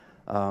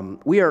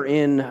We are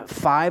in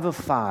 5 of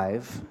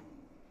 5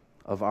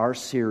 of our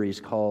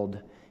series called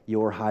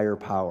Your Higher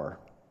Power.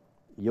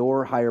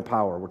 Your Higher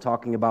Power. We're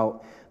talking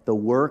about the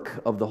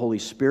work of the Holy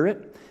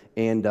Spirit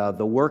and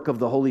the work of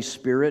the Holy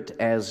Spirit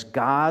as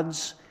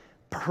God's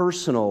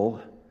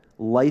personal,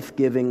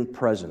 life-giving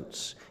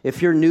presence.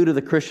 If you're new to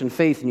the Christian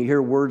faith and you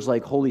hear words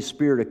like Holy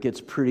Spirit, it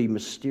gets pretty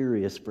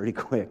mysterious pretty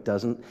quick,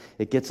 doesn't it?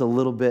 It gets a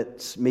little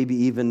bit, maybe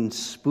even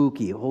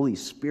spooky, Holy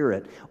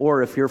Spirit.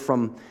 Or if you're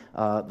from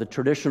the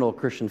traditional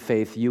Christian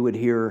faith, you would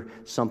hear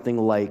something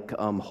like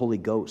Holy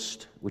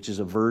Ghost, which is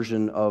a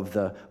version of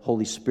the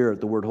Holy Spirit,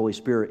 the word Holy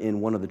Spirit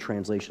in one of the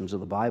translations of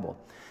the Bible.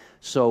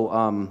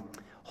 So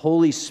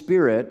Holy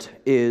Spirit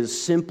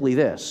is simply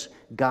this: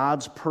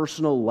 God's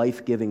personal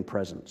life-giving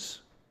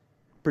presence.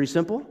 Pretty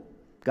simple.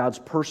 God's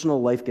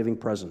personal life-giving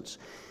presence.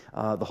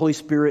 The Holy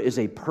Spirit is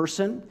a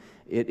person.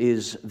 It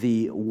is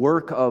the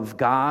work of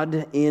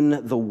God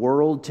in the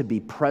world to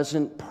be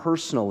present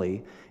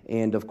personally.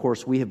 And of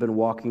course, we have been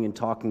walking and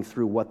talking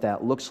through what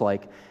that looks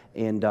like.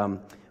 And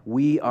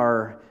we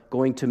are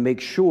going to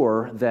make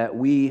sure that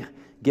we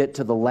get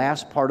to the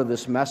last part of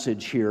this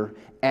message here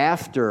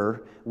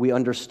after we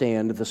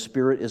understand the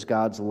Spirit is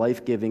God's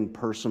life-giving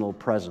personal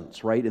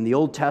presence, right? In the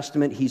Old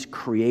Testament, He's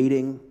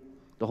creating,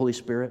 the Holy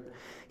Spirit.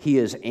 He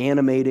is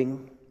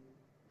animating.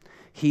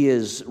 He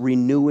is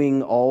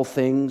renewing all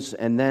things.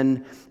 And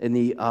then in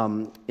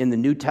the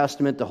New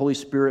Testament, the Holy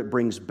Spirit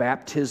brings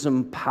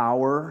baptism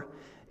power.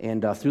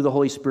 And through the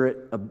Holy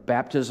Spirit,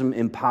 baptism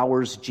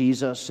empowers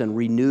Jesus and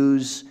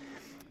renews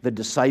the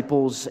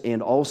disciples.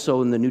 And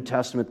also in the New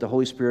Testament, the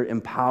Holy Spirit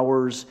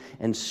empowers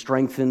and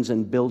strengthens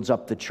and builds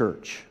up the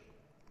church.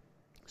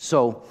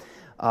 So,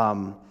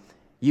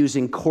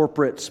 using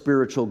corporate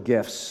spiritual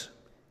gifts.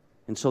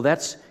 And so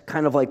that's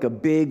kind of like a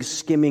big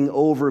skimming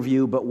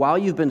overview, but while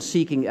you've been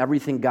seeking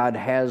everything God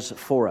has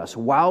for us,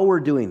 while we're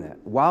doing that,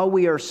 while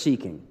we are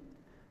seeking,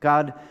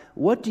 God,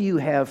 what do you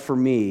have for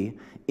me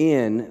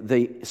in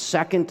the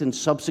second and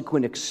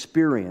subsequent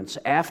experience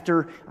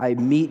after I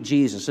meet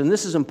Jesus? And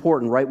this is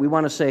important, right? We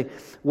want to say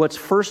what's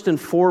first and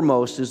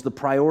foremost is the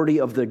priority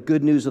of the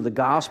good news of the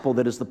gospel,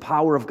 that is the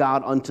power of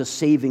God unto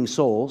saving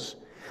souls.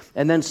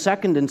 And then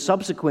second and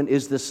subsequent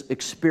is this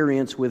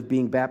experience with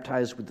being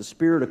baptized with the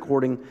Spirit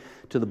according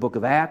to the book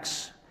of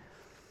Acts.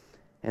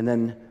 And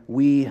then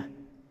we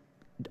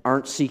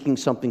aren't seeking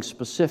something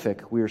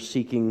specific. We are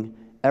seeking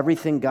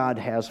everything God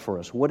has for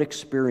us. What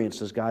experience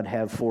does God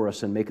have for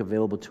us and make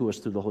available to us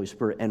through the Holy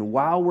Spirit? And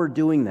while we're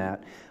doing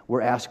that,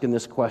 we're asking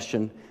this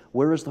question: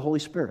 where is the Holy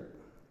Spirit?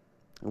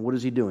 And what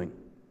is He doing?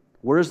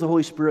 Where is the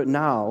Holy Spirit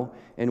now,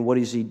 and what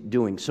is He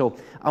doing? So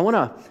I want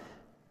to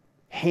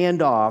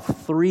hand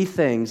off 3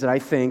 things that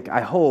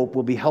I hope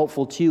will be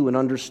helpful to you in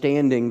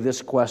understanding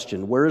this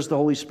question. Where is the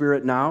Holy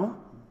Spirit now?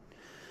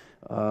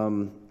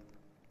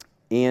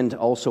 And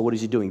also, what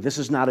is He doing? This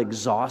is not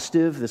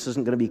exhaustive. This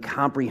isn't going to be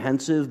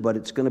comprehensive, but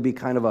it's going to be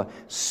kind of a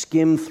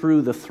skim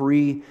through the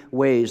 3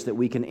 ways that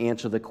we can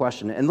answer the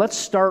question. And let's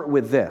start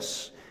with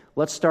this.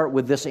 Let's start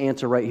with this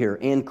answer right here.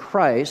 And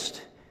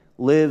Christ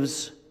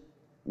lives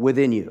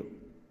within you.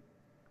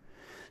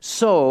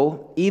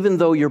 So, even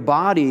though your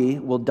body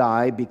will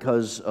die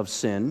because of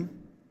sin,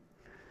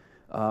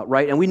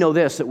 right? And we know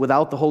this, that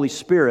without the Holy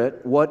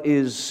Spirit, what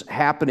is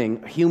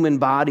happening? Human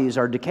bodies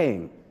are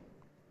decaying.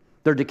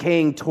 They're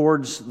decaying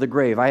towards the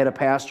grave. I had a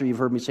pastor, you've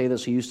heard me say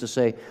this, who used to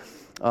say,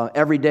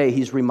 every day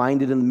he's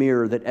reminded in the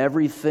mirror that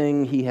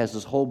everything he has,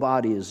 his whole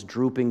body, is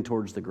drooping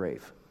towards the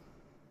grave.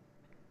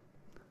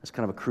 That's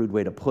kind of a crude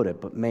way to put it,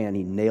 but man,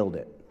 he nailed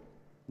it.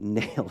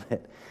 Nailed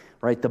it.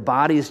 Right, the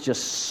body is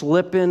just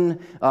slipping.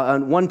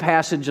 One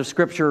passage of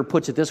Scripture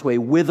puts it this way: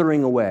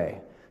 withering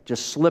away,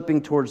 just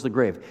slipping towards the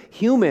grave.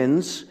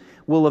 Humans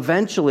will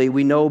eventually,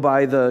 we know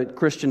by the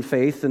Christian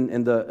faith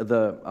and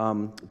the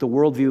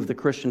worldview of the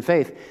Christian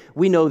faith,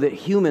 we know that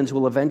humans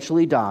will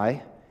eventually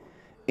die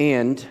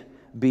and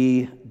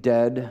be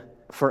dead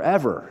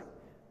forever,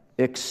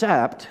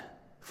 except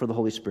for the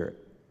Holy Spirit,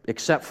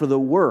 except for the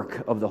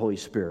work of the Holy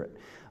Spirit.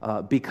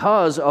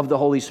 Because of the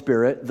Holy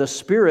Spirit, the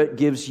Spirit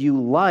gives you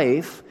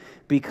life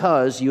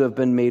because you have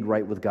been made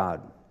right with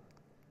God.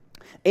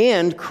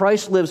 And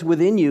Christ lives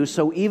within you,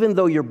 so even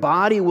though your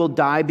body will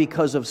die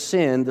because of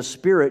sin, the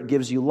Spirit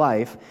gives you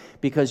life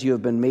because you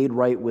have been made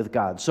right with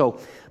God. So,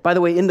 by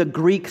the way, in the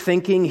Greek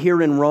thinking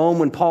here in Rome,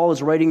 when Paul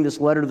is writing this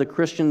letter to the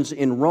Christians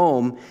in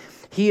Rome,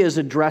 he is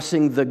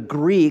addressing the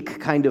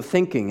Greek kind of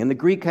thinking. And the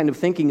Greek kind of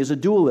thinking is a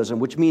dualism,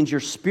 which means your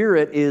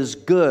spirit is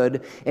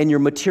good and your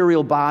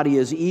material body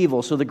is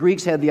evil. So the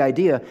Greeks had the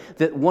idea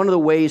that one of the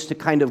ways to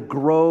kind of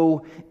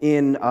grow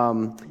in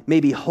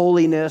maybe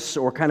holiness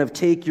or kind of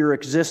take your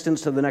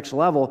existence to the next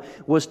level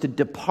was to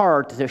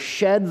depart, to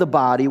shed the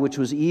body, which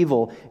was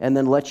evil, and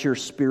then let your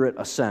spirit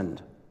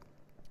ascend.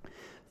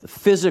 The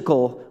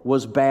physical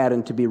was bad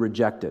and to be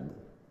rejected.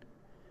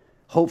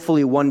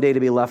 Hopefully one day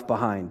to be left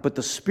behind. But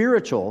the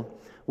spiritual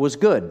was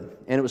good,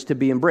 and it was to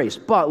be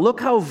embraced. But look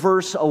how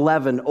verse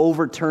 11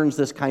 overturns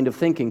this kind of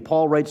thinking.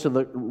 Paul writes to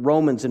the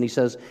Romans, and he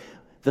says,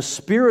 the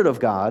Spirit of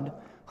God,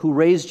 who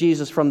raised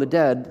Jesus from the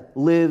dead,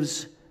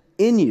 lives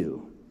in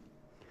you.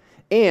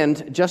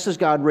 And just as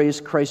God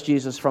raised Christ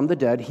Jesus from the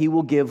dead, he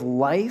will give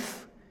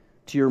life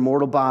to your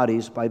mortal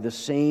bodies by the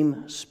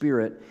same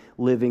Spirit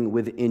living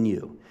within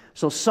you.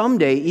 So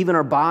someday, even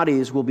our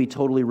bodies will be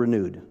totally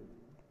renewed.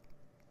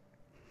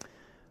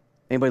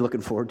 Anybody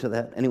looking forward to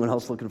that? Anyone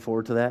else looking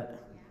forward to that?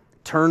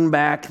 Turn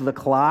back the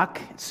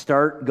clock,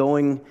 start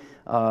going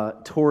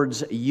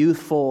towards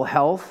youthful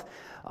health,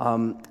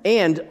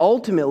 and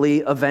ultimately,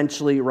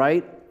 eventually,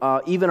 right,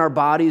 even our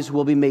bodies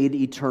will be made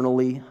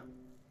eternally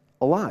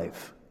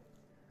alive.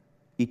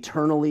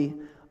 Eternally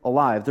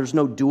alive. There's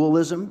no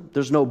dualism.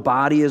 There's no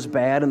body is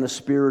bad and the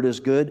spirit is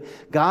good.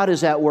 God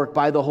is at work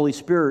by the Holy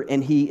Spirit,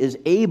 and he is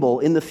able,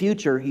 in the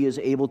future, he is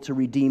able to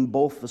redeem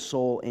both the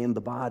soul and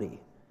the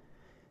body.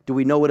 Do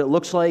we know what it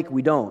looks like?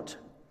 We don't.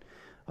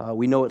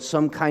 We know it's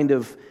some kind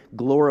of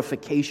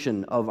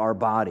glorification of our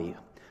body.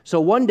 So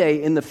one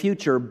day in the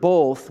future,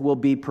 both will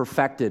be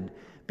perfected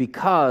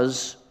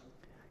because,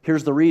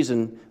 here's the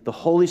reason, the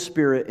Holy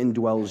Spirit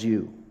indwells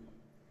you.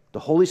 The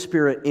Holy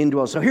Spirit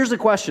indwells. So here's the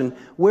question,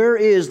 where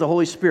is the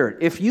Holy Spirit?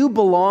 If you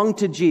belong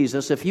to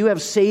Jesus, if you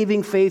have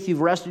saving faith,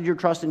 you've rested your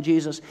trust in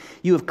Jesus,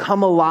 you have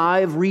come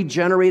alive,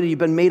 regenerated, you've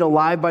been made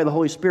alive by the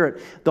Holy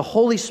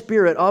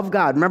Spirit of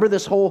God. Remember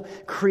this whole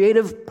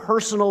creative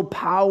personal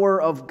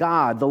power of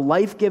God, the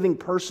life-giving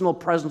personal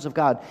presence of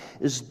God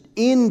is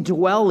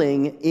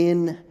indwelling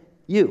in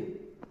you.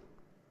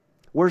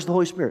 Where's the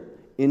Holy Spirit?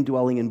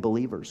 Indwelling in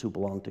believers who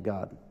belong to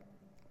God.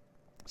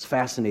 It's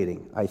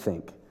fascinating, I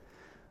think.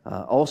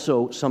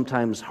 Also,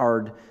 sometimes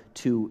hard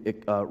to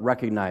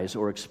recognize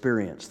or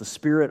experience. The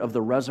Spirit of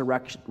the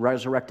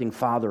resurrecting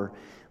Father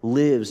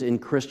lives in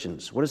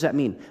Christians. What does that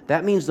mean?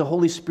 That means the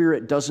Holy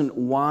Spirit doesn't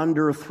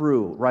wander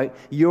through, right?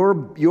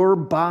 Your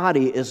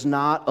body is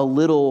not a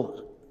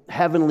little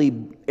heavenly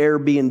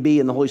Airbnb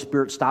and the Holy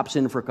Spirit stops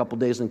in for a couple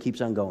days and keeps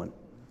on going.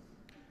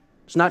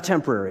 It's not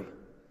temporary.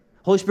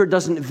 Holy Spirit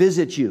doesn't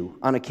visit you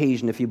on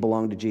occasion if you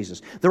belong to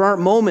Jesus. There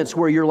aren't moments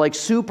where you're like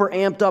super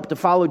amped up to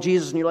follow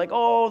Jesus and you're like,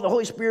 oh, the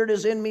Holy Spirit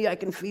is in me, I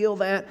can feel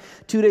that.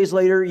 2 days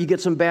later, you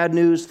get some bad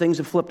news, things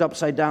have flipped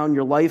upside down,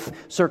 your life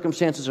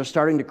circumstances are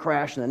starting to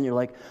crash, and then you're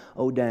like,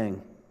 oh,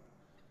 dang.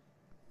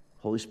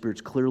 Holy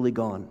Spirit's clearly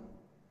gone.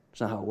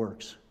 That's not how it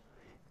works.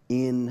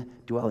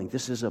 Indwelling.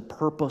 This is a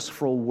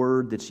purposeful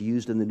word that's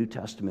used in the New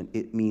Testament.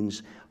 It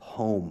means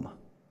home,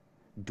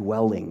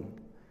 dwelling,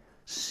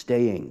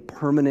 staying,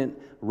 permanent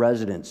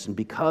residence. And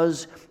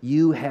because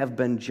you have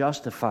been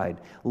justified,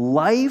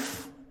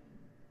 life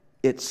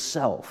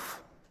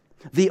itself,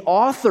 the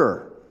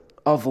author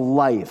of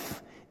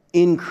life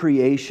in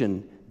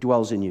creation,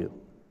 dwells in you.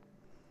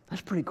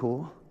 That's pretty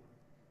cool.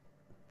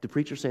 Do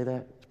preachers say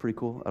that? It's pretty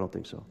cool? I don't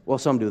think so. Well,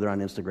 some do. They're on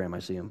Instagram. I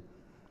see them.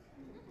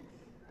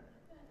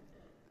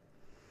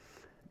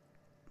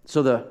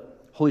 So the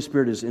Holy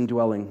Spirit is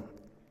indwelling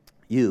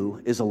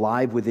you, is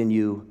alive within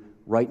you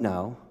right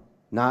now,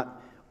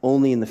 not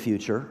only in the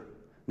future,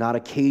 not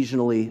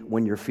occasionally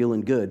when you're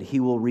feeling good. He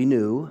will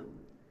renew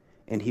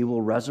and he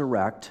will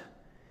resurrect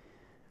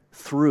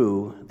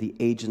through the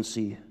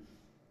agency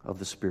of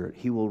the Spirit.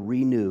 He will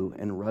renew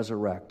and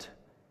resurrect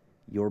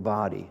your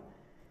body.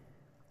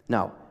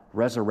 Now,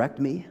 resurrect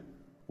me?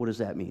 What does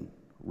that mean?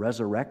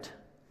 Resurrect?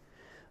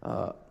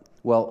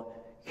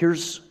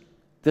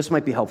 This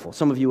might be helpful.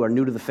 Some of you are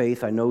new to the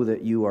faith. I know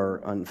that you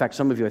are, in fact,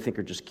 some of you I think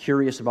are just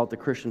curious about the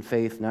Christian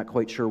faith, not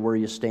quite sure where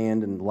you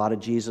stand, and a lot of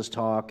Jesus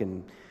talk,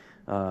 and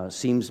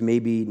seems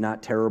maybe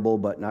not terrible,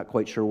 but not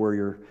quite sure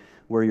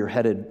where you're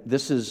headed.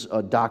 This is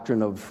a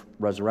doctrine of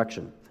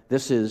resurrection.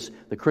 This is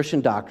the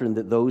Christian doctrine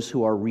that those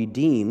who are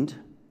redeemed,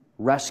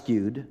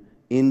 rescued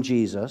in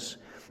Jesus,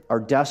 are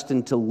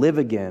destined to live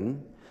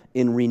again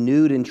in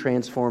renewed and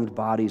transformed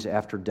bodies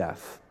after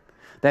death.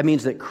 That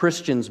means that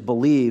Christians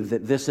believe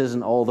that this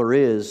isn't all there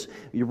is.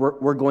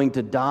 We're going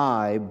to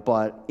die,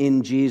 but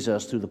in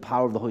Jesus, through the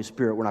power of the Holy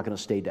Spirit, we're not going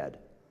to stay dead.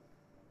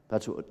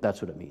 That's what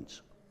it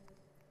means.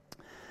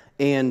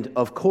 And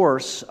of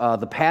course,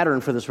 the pattern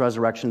for this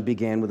resurrection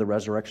began with the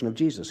resurrection of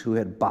Jesus, who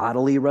had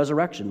bodily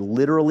resurrection.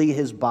 Literally,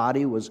 his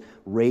body was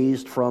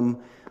raised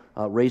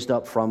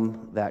up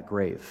from that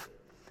grave.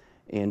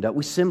 And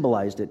we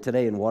symbolized it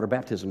today in water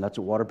baptism. That's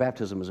what water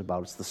baptism is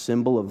about. It's the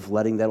symbol of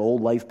letting that old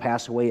life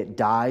pass away. It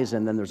dies,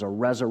 and then there's a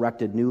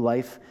resurrected new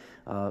life.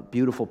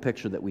 Beautiful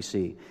picture that we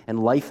see.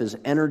 And life is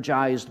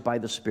energized by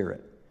the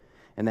Spirit.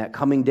 And that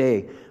coming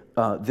day,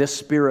 this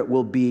Spirit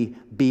will be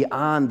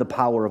beyond the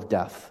power of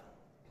death.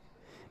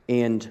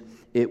 And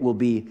it will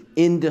be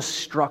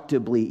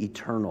indestructibly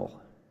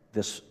eternal,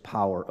 this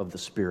power of the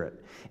Spirit.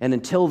 And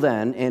until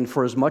then, and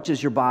for as much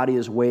as your body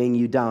is weighing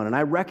you down, and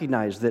I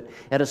recognize that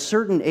at a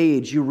certain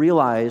age you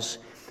realize,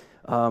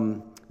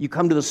 you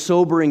come to the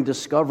sobering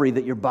discovery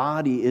that your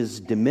body is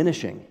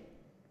diminishing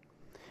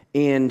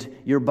and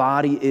your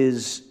body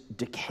is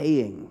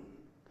decaying.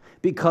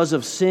 Because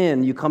of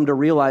sin, you come to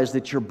realize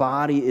that your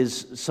body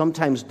is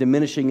sometimes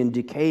diminishing and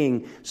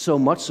decaying so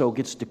much so it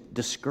gets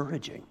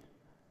discouraging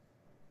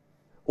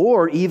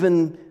or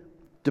even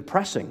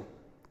depressing.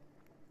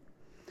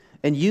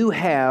 And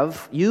those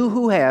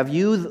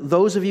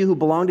of you who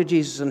belong to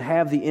Jesus and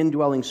have the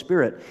indwelling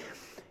Spirit,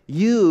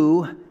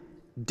 you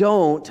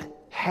don't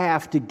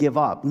have to give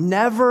up.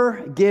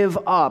 Never give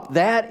up.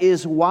 That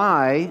is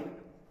why,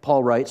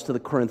 Paul writes to the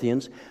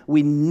Corinthians,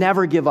 we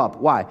never give up.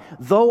 Why?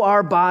 Though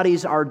our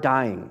bodies are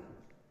dying,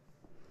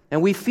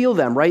 and we feel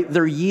them, right?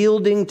 They're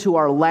yielding to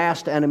our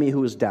last enemy,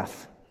 who is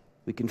death.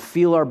 We can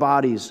feel our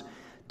bodies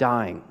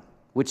dying,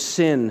 which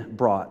sin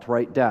brought,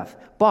 right? Death.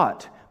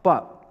 But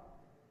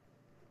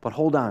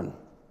hold on.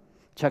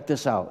 Check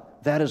this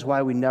out. That is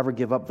why we never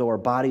give up. Though our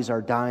bodies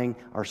are dying,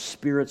 our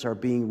spirits are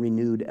being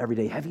renewed every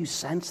day. Have you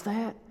sensed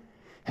that?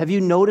 Have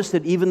you noticed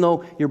that even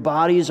though your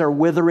bodies are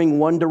withering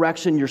one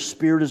direction, your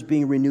spirit is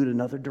being renewed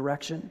another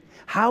direction?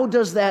 How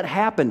does that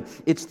happen?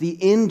 It's the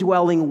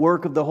indwelling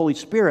work of the Holy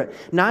Spirit,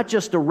 not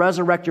just to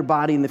resurrect your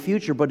body in the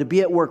future, but to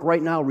be at work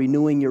right now,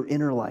 renewing your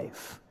inner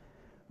life,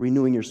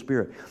 renewing your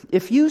spirit.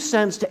 If you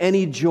sensed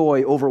any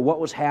joy over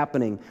what was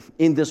happening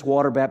in this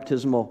water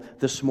baptismal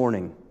this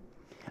morning,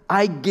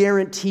 I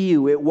guarantee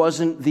you it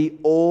wasn't the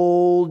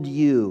old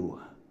you.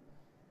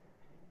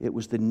 It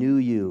was the new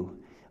you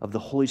of the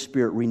Holy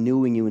Spirit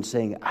renewing you and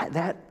saying,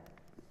 that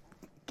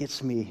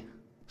gets me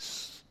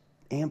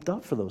amped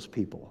up for those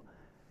people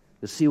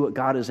to see what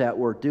God is at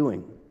work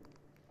doing.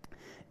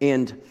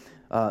 And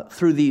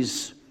through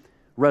these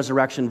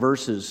resurrection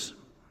verses,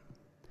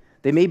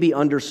 they may be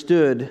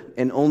understood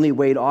and only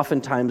weighed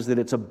oftentimes that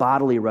it's a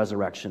bodily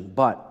resurrection,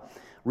 but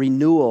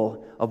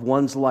renewal of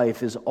one's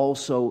life is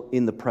also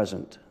in the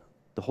present.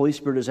 The Holy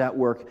Spirit is at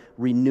work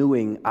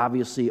renewing,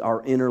 obviously,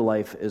 our inner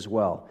life as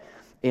well.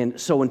 And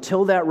so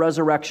until that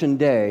resurrection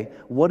day,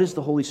 what is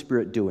the Holy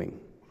Spirit doing?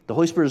 The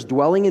Holy Spirit is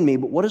dwelling in me,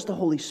 but what is the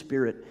Holy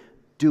Spirit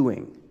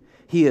doing?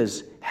 He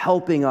is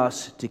helping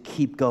us to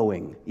keep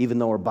going, even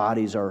though our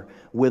bodies are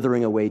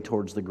withering away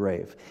towards the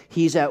grave.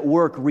 He's at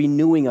work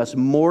renewing us,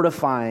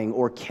 mortifying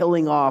or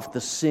killing off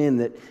the sin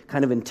that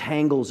kind of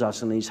entangles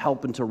us, and He's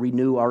helping to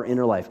renew our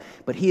inner life.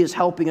 But He is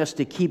helping us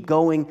to keep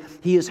going.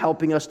 He is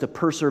helping us to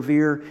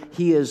persevere.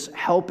 He is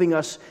helping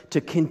us to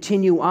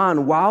continue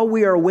on while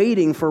we are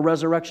waiting for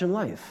resurrection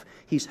life.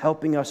 He's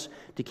helping us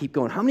to keep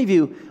going. How many of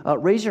you,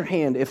 raise your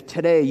hand if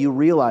today you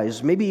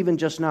realize, maybe even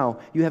just now,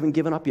 you haven't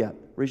given up yet?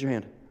 Raise your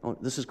hand. Oh,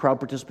 this is crowd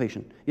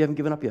participation. You haven't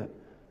given up yet.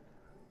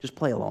 Just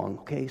play along,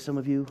 okay? Some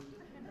of you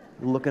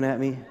looking at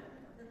me.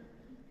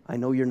 I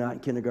know you're not in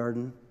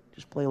kindergarten.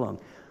 Just play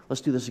along. Let's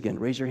do this again.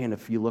 Raise your hand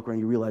if you look around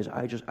and you realize,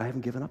 I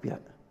haven't given up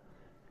yet.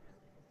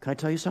 Can I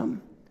tell you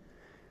something?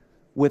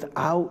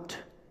 Without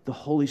the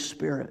Holy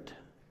Spirit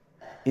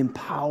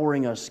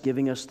empowering us,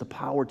 giving us the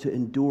power to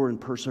endure and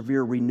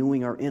persevere,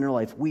 renewing our inner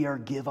life, we are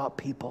give up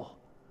people.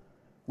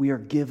 We are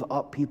give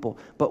up people.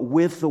 But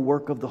with the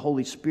work of the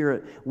Holy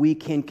Spirit, we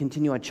can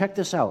continue on. Check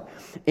this out.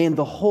 And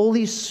the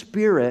Holy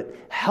Spirit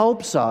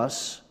helps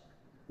us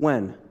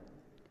when?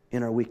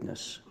 In our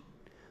weakness.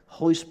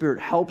 Holy Spirit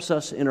helps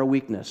us in our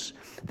weakness.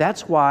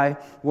 That's why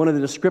one of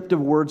the descriptive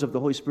words of the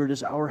Holy Spirit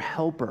is our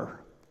helper,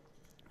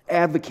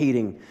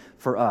 advocating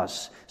for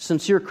us.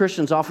 Sincere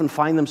Christians often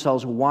find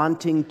themselves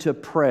wanting to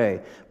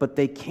pray, but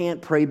they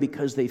can't pray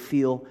because they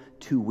feel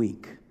too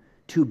weak,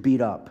 too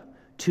beat up,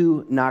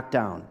 too knocked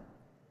down,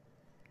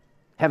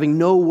 having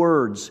no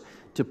words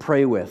to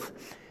pray with.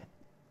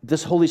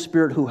 This Holy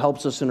Spirit who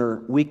helps us in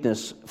our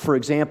weakness, for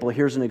example,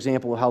 here's an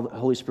example of how the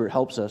Holy Spirit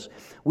helps us.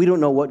 We don't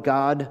know what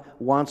God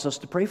wants us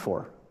to pray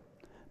for,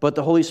 but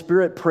the Holy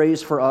Spirit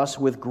prays for us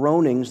with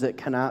groanings that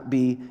cannot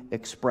be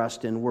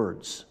expressed in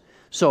words.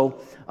 So,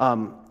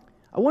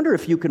 I wonder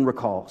if you can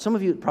recall, some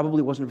of you, it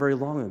probably wasn't very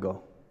long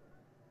ago.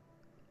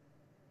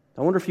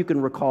 I wonder if you can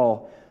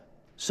recall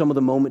some of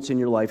the moments in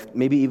your life,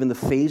 maybe even the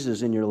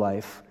phases in your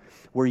life,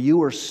 where you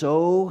were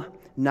so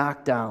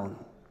knocked down,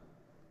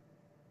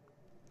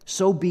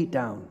 so beat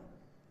down,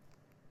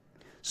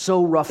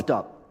 so roughed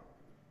up,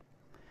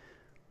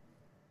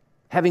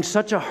 having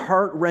such a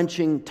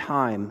heart-wrenching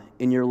time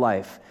in your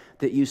life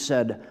that you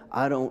said,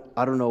 I don't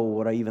know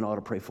what I even ought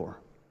to pray for.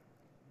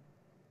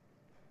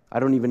 I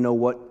don't even know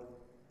what,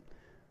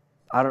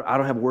 I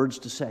don't have words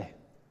to say.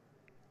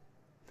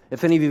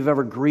 If any of you have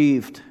ever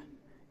grieved,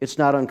 it's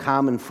not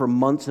uncommon for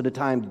months at a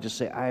time to just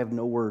say, I have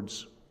no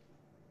words.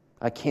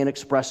 I can't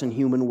express in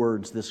human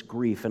words this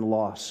grief and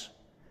loss.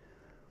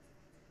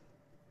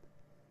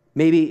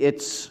 Maybe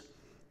it's,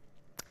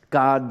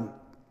 God,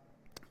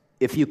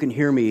 if you can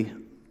hear me,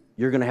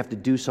 you're going to have to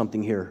do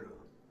something here.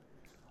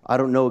 I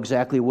don't know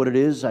exactly what it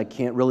is. I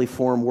can't really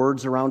form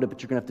words around it,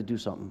 but you're going to have to do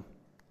something.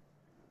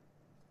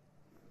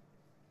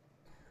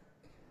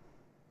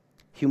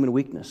 Human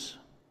weakness.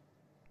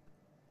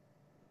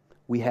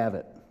 We have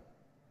it.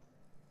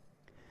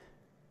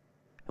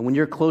 And when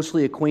you're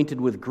closely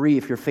acquainted with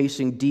grief, you're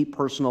facing deep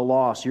personal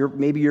loss.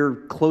 Maybe you're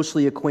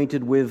closely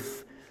acquainted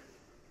with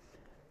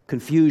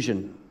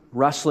confusion,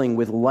 wrestling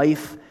with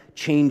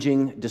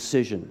life-changing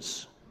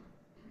decisions.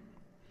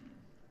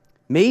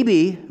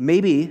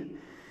 Maybe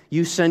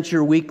you sense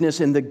your weakness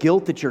in the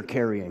guilt that you're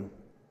carrying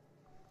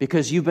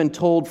because you've been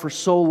told for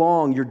so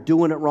long you're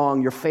doing it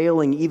wrong, you're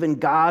failing. Even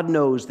God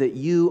knows that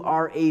you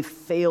are a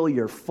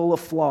failure, full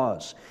of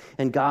flaws.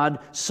 And God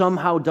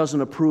somehow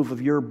doesn't approve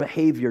of your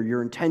behavior,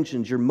 your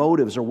intentions, your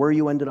motives, or where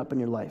you ended up in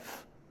your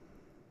life.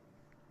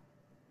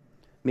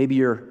 Maybe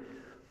you're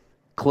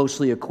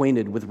closely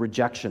acquainted with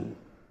rejection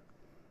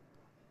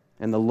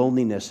and the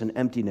loneliness and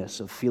emptiness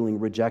of feeling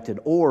rejected,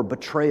 or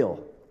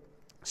betrayal,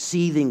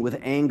 seething with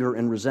anger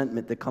and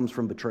resentment that comes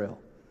from betrayal.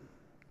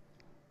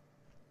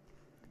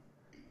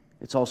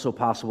 It's also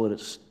possible that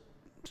it's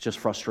just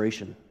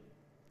frustration,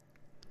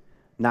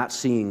 not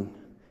seeing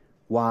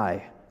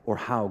why or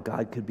how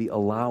God could be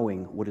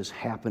allowing what is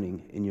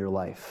happening in your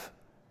life.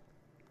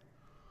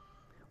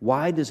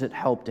 Why does it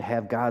help to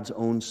have God's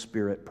own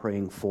Spirit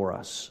praying for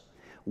us?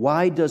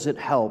 Why does it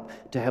help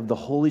to have the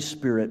Holy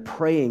Spirit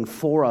praying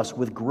for us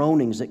with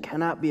groanings that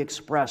cannot be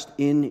expressed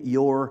in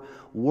your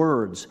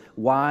words?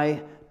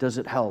 Why does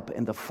it help?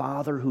 And the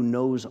Father who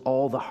knows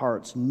all the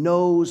hearts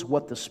knows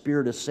what the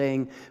Spirit is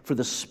saying, for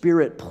the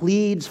Spirit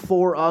pleads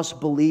for us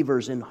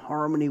believers in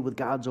harmony with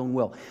God's own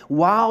will.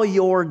 While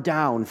you're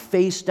down,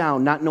 face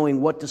down, not knowing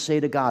what to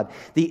say to God,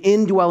 the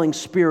indwelling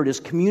Spirit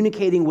is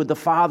communicating with the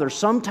Father,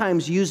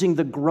 sometimes using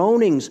the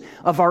groanings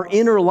of our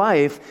inner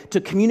life to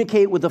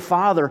communicate with the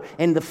Father,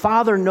 and the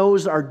Father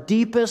knows our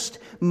deepest,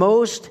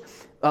 most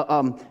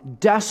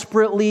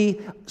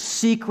desperately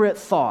secret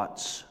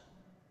thoughts.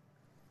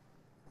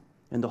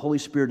 And the Holy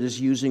Spirit is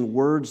using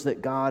words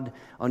that God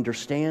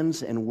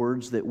understands and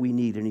words that we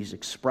need, and He's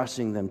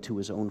expressing them to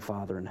His own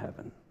Father in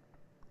heaven.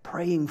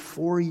 Praying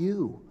for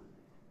you.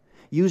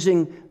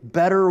 Using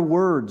better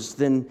words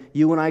than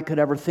you and I could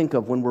ever think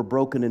of when we're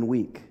broken and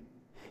weak.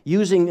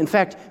 Using, in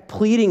fact,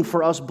 pleading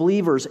for us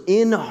believers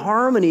in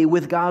harmony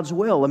with God's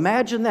will.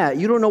 Imagine that.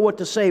 You don't know what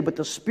to say, but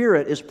the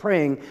Spirit is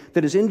praying,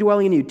 that is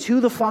indwelling in you,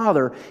 to the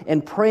Father,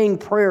 and praying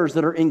prayers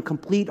that are in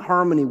complete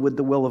harmony with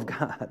the will of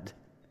God.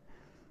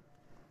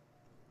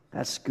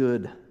 That's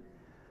good.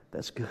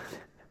 That's good.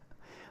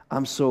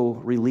 I'm so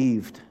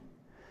relieved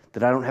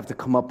that I don't have to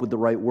come up with the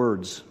right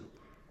words.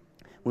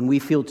 When we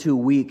feel too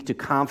weak to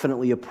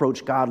confidently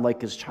approach God like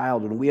His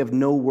child, and we have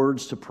no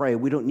words to pray,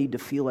 we don't need to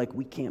feel like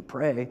we can't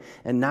pray.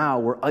 And now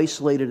we're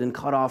isolated and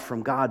cut off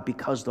from God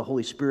because the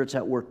Holy Spirit's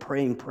at work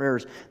praying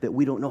prayers that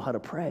we don't know how to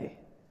pray.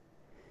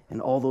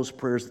 And all those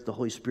prayers that the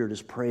Holy Spirit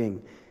is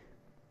praying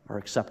are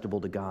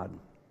acceptable to God.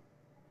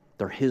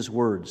 They're His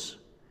words.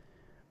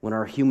 When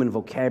our human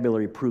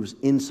vocabulary proves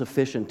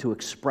insufficient to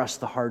express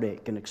the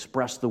heartache and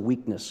express the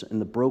weakness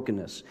and the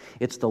brokenness,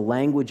 it's the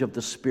language of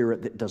the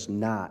Spirit that does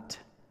not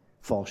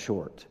fall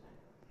short.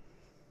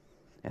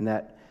 And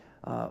that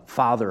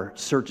Father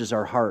searches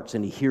our hearts,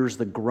 and He hears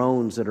the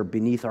groans that are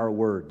beneath our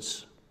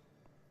words.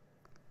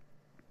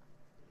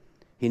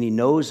 And He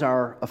knows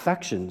our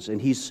affections,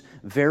 and He's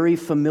very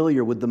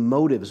familiar with the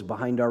motives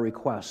behind our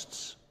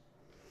requests.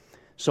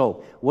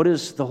 So, what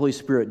does the Holy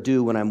Spirit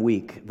do when I'm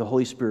weak? The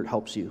Holy Spirit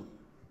helps you.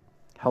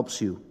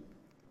 Helps you.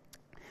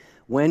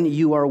 When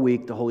you are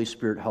weak, the Holy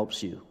Spirit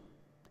helps you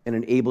and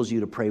enables you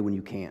to pray when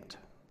you can't.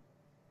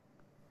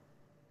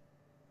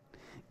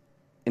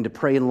 And to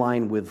pray in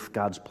line with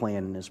God's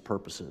plan and His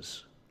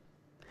purposes.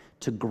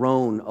 To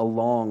groan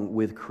along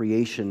with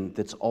creation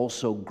that's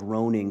also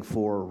groaning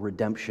for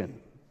redemption.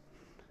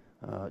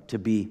 To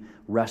be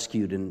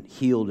rescued and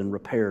healed and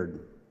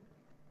repaired.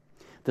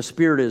 The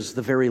Spirit is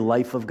the very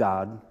life of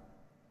God,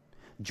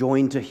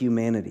 joined to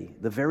humanity,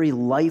 the very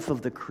life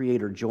of the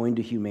Creator joined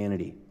to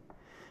humanity.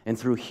 And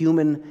through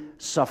human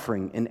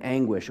suffering and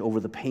anguish over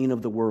the pain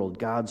of the world,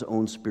 God's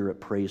own Spirit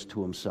prays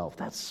to Himself.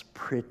 That's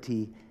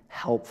pretty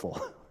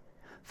helpful.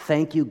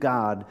 Thank you,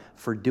 God,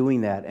 for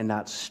doing that and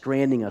not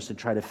stranding us to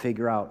try to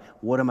figure out,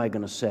 what am I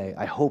going to say?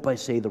 I hope I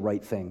say the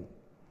right thing.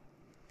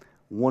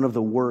 One of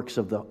the works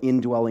of the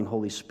indwelling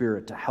Holy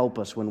Spirit to help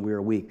us when we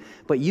are weak.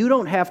 But you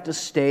don't have to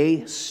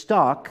stay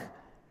stuck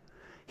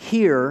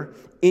here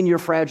in your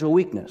fragile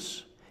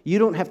weakness. You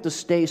don't have to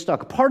stay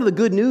stuck. Part of the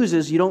good news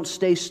is you don't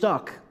stay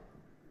stuck.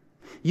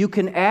 You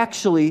can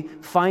actually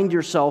find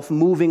yourself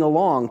moving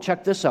along.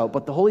 Check this out.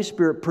 But the Holy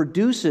Spirit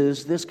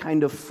produces this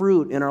kind of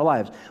fruit in our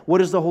lives. What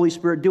is the Holy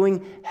Spirit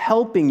doing?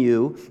 Helping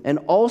you and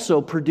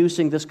also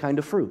producing this kind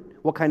of fruit.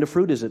 What kind of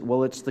fruit is it?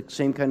 Well, it's the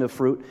same kind of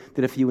fruit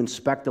that if you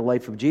inspect the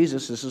life of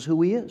Jesus, this is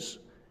who He is.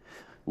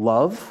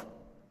 Love,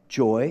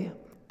 joy,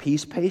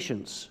 peace,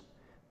 patience,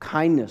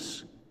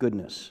 kindness,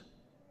 goodness,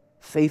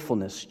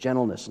 faithfulness,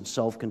 gentleness, and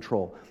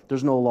self-control.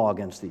 There's no law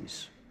against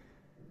these.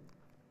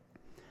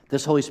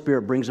 This Holy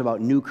Spirit brings about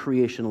new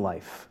creation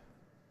life,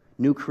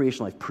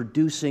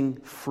 producing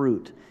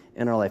fruit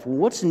in our life. Well,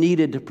 what's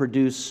needed to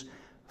produce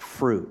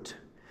fruit?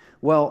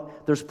 Well,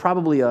 there's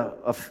probably a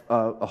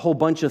whole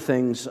bunch of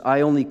things.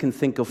 I only can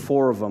think of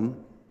 4 of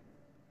them.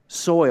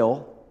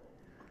 Soil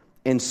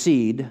and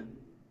seed,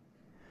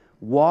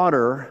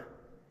 water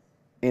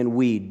and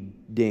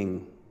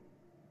weeding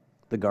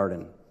the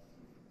garden.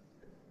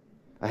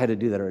 I had to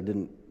do that or it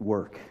didn't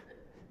work.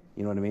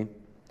 You know what I mean?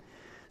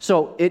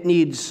 So it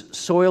needs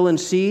soil and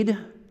seed,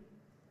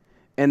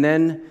 and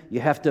then you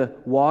have to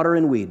water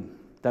and weed.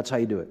 That's how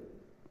you do it.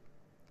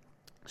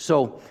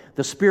 So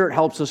the Spirit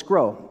helps us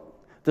grow.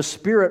 The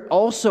Spirit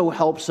also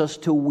helps us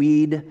to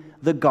weed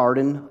the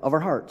garden of our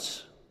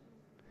hearts.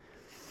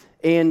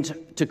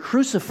 And to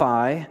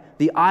crucify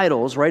the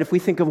idols, right? If we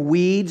think of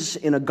weeds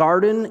in a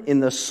garden, in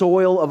the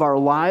soil of our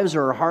lives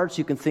or our hearts,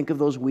 you can think of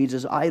those weeds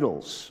as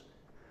idols.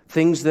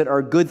 Things that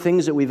are good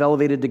things that we've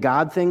elevated to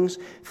God things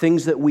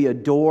that we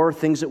adore,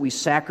 things that we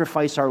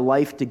sacrifice our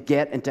life to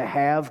get and to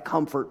have,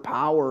 comfort,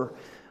 power,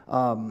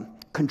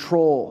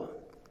 control.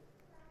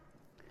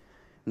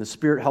 And the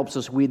Spirit helps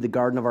us weed the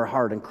garden of our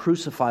heart and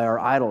crucify our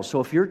idols. So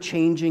if you're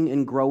changing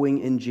and growing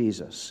in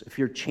Jesus,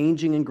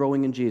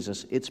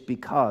 it's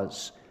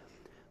because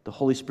the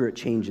Holy Spirit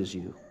changes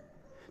you.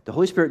 The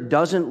Holy Spirit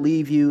doesn't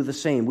leave you the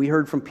same. We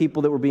heard from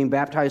people that were being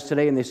baptized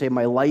today, and they say,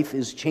 my life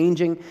is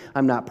changing.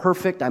 I'm not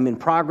perfect. I'm in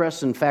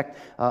progress. In fact,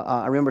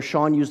 I remember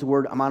Sean used the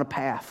word, I'm on a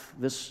path.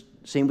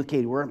 Same with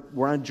Katie.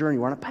 We're on a journey.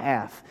 We're on a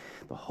path.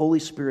 The Holy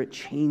Spirit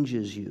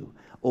changes you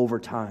over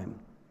time.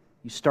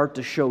 You start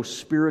to show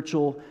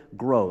spiritual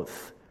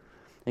growth.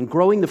 And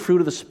growing the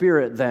fruit of the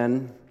Spirit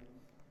then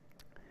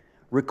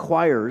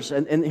requires,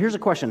 and here's a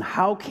question,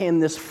 how can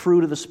this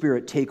fruit of the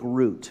Spirit take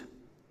root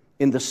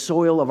in the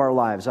soil of our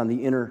lives, on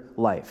the inner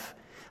life?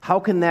 How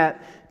can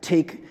that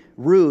take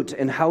root,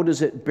 and how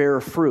does it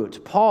bear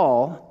fruit?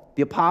 Paul,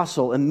 the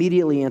apostle,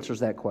 immediately answers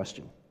that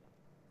question.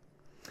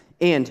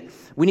 And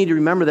we need to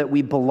remember that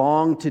we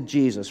belong to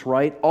Jesus,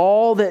 right?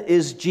 All that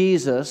is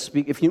Jesus,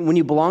 when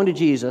you belong to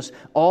Jesus,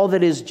 all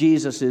that is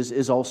Jesus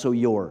is also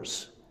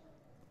yours.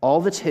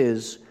 All that's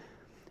His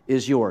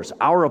is yours.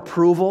 Our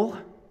approval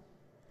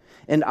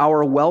and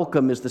our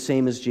welcome is the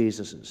same as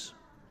Jesus's.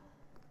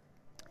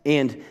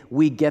 And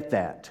we get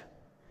that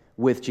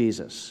with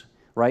Jesus,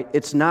 right?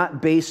 It's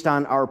not based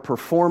on our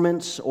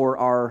performance or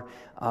our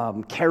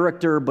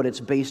character, but it's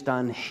based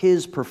on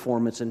His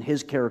performance and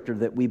His character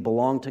that we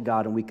belong to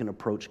God and we can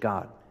approach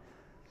God.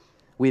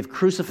 We have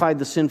crucified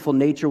the sinful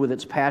nature with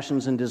its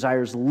passions and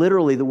desires.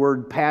 Literally, the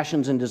word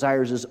passions and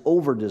desires is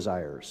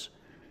over-desires.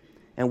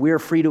 And we are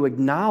free to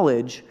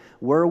acknowledge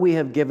where we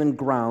have given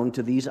ground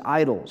to these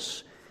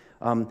idols.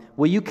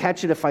 Will you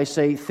catch it if I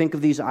say, think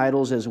of these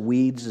idols as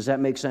weeds? Does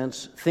that make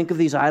sense? Think of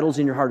these idols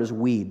in your heart as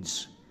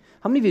weeds.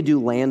 How many of you do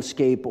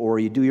landscape or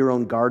you do your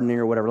own gardening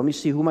or whatever? Let me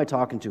see, who am I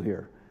talking to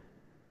here?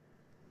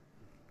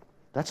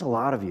 That's a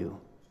lot of you.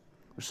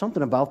 There's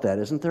something about that,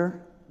 isn't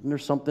there? Isn't there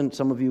something,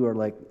 some of you are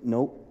like,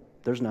 nope,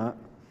 there's not.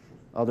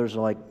 Others are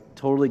like,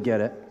 totally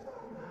get it.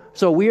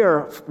 So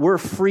we're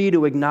free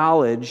to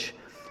acknowledge,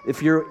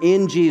 if you're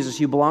in Jesus,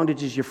 you belong to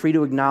Jesus, you're free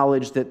to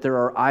acknowledge that there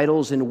are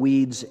idols and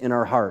weeds in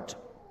our heart.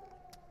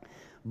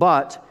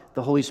 But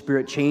the Holy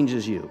Spirit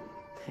changes you.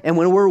 And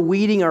when we're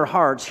weeding our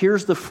hearts,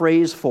 here's the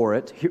phrase for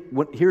it.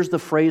 Here's the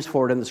phrase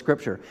for it in the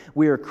Scripture.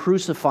 We are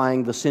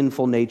crucifying the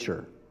sinful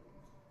nature.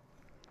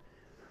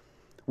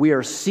 We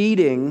are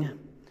seeing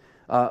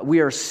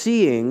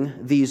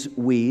these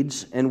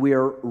weeds, and we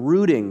are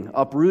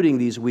uprooting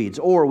these weeds.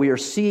 Or we are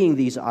seeing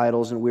these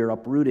idols, and we are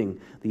uprooting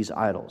these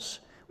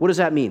idols. What does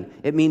that mean?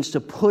 It means to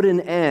put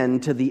an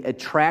end to the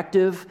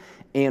attractive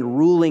and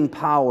ruling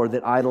power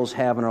that idols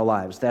have in our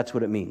lives. That's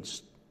what it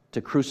means.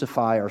 To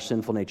crucify our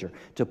sinful nature,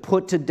 to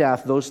put to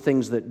death those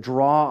things that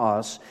draw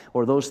us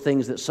or those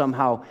things that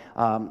somehow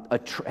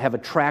have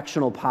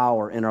attractional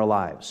power in our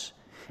lives.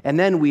 And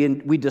then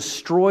we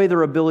destroy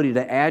their ability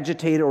to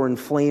agitate or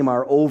inflame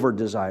our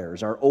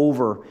over-desires, our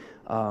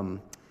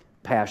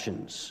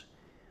over-passions.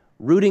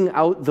 Rooting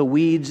out the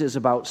weeds is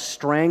about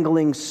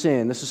strangling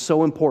sin. This is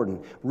so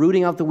important.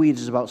 Rooting out the weeds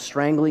is about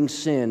strangling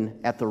sin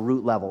at the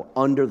root level,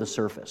 under the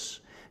surface,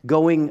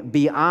 going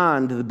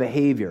beyond the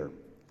behavior.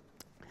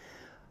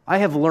 I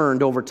have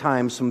learned over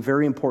time some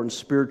very important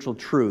spiritual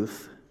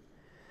truth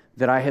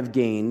that I have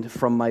gained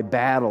from my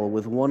battle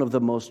with one of the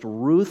most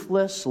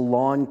ruthless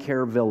lawn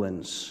care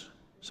villains.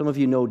 Some of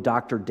you know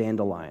Dr.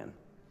 Dandelion.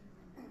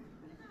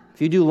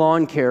 If you do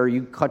lawn care,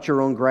 you cut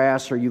your own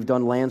grass or you've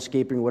done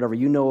landscaping or whatever,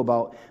 you know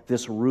about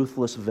this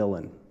ruthless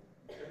villain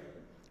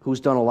who's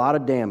done a lot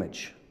of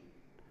damage.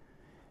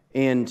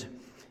 And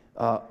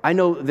I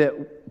know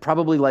that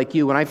probably like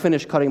you, when I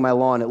finish cutting my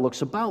lawn, it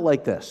looks about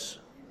like this.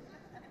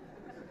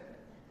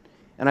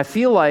 And I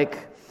feel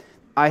like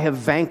I have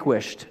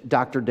vanquished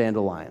Dr.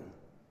 Dandelion.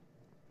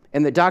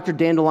 And that Dr.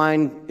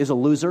 Dandelion is a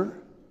loser,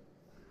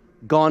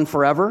 gone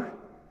forever,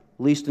 at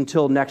least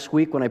until next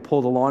week when I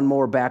pull the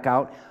lawnmower back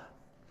out.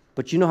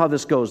 But you know how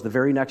this goes the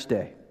very next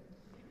day.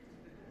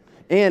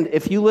 And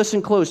if you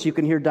listen close, you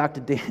can hear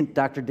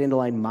Dr.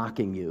 Dandelion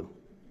mocking you.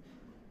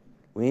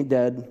 We ain't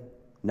dead,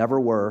 never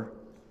were.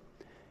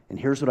 And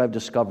here's what I've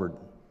discovered.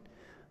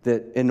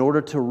 That in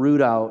order to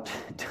root out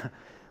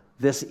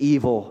this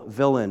evil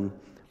villain,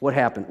 what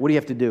happened? What do you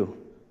have to do?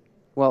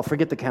 Well,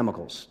 forget the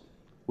chemicals.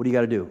 What do you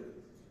got to do?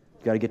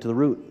 You got to get to the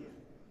root.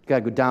 You got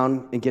to go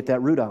down and get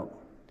that root out.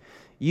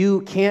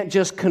 You can't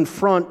just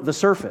confront the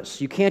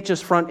surface. You can't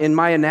just in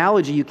my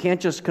analogy, you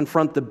can't just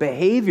confront the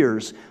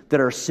behaviors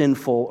that are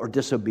sinful or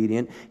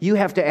disobedient. You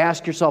have to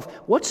ask yourself,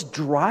 what's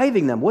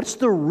driving them? What's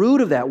the root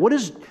of that? What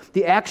is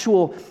the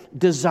actual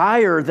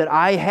desire that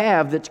I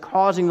have that's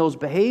causing those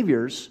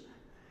behaviors?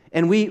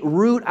 And we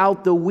root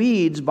out the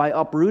weeds by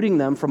uprooting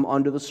them from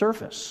under the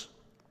surface,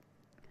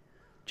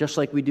 just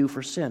like we do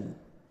for sin.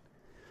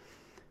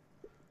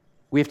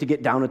 We have to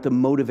get down at the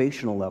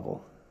motivational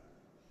level.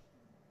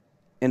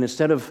 And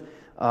instead of,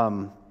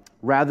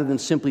 rather than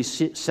simply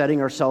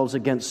setting ourselves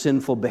against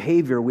sinful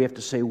behavior, we have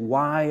to say,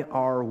 why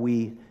are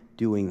we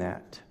doing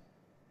that?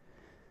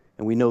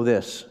 And we know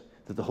this,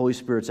 that the Holy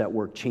Spirit's at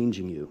work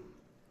changing you.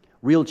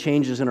 Real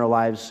changes in our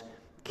lives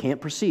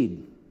can't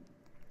proceed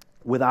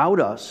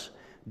without us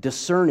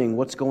discerning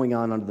what's going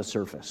on under the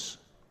surface.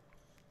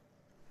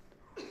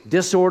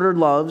 Disordered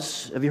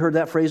loves, have you heard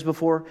that phrase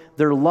before?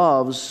 They're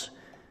loves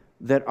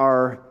that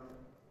are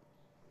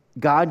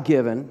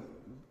God-given,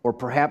 or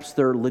perhaps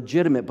they're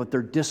legitimate, but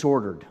they're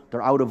disordered.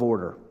 They're out of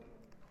order.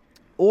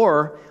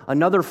 Or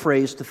another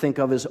phrase to think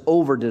of is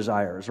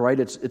over-desires, right?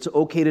 It's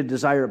okay to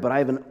desire it, but I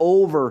have an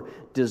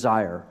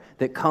over-desire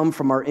that come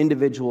from our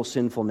individual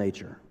sinful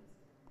nature.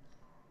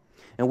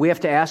 And we have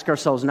to ask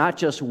ourselves not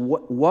just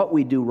what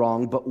we do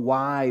wrong, but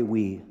why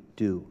we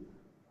do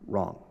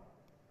wrong.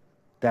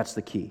 That's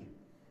the key.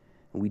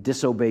 And we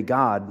disobey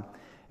God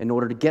in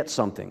order to get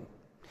something.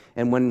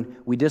 And when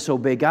we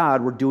disobey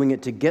God, we're doing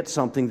it to get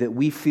something that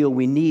we feel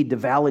we need to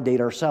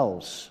validate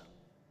ourselves.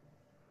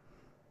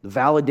 To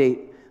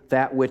validate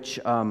that which,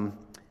 and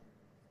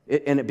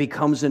it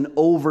becomes an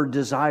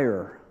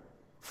over-desire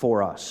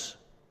for us.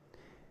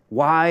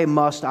 Why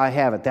must I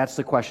have it? That's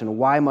the question.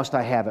 Why must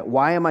I have it?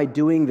 Why am I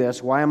doing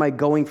this? Why am I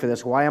going for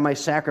this? Why am I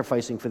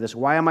sacrificing for this?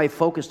 Why am I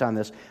focused on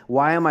this?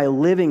 Why am I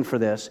living for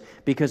this?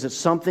 Because it's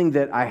something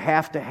that I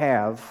have to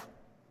have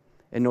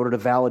in order to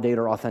validate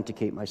or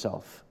authenticate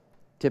myself.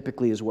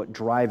 Typically is what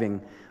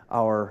driving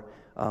our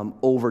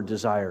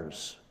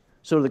over-desires.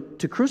 So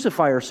to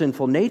crucify our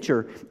sinful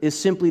nature is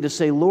simply to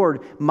say,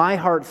 Lord, my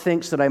heart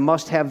thinks that I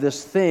must have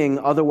this thing,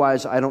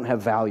 otherwise I don't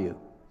have value.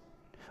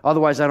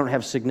 Otherwise, I don't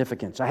have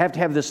significance. I have to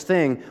have this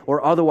thing,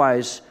 or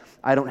otherwise,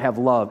 I don't have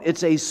love.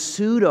 It's a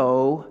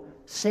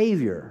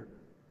pseudo-savior,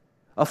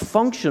 a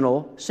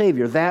functional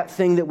savior, that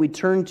thing that we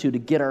turn to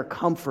get our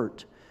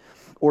comfort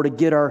or to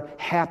get our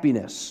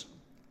happiness.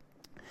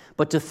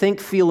 But to think,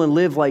 feel, and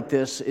live like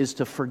this is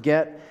to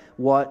forget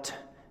what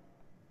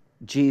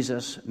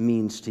Jesus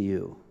means to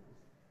you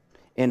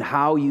and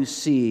how you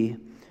see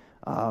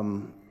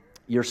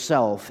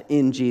yourself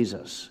in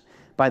Jesus.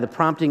 By the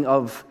prompting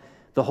of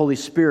the Holy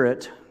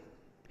Spirit,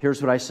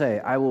 here's what I say.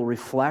 I will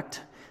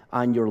reflect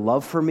on your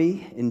love for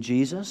me in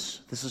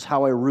Jesus. This is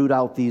how I root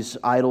out these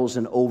idols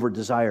and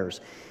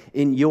over-desires.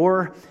 In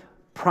your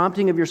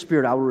prompting of your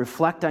Spirit, I will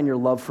reflect on your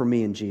love for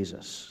me in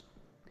Jesus.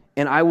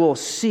 And I will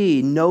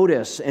see,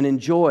 notice, and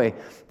enjoy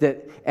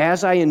that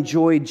as I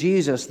enjoy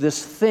Jesus,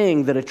 this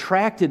thing that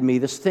attracted me,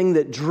 this thing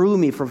that drew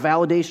me for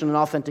validation and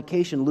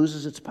authentication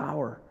loses its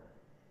power.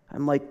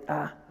 I'm like,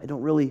 I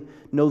don't really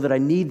know that I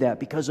need that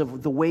because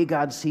of the way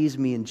God sees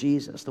me in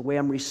Jesus, the way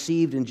I'm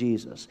received in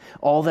Jesus,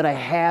 all that I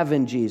have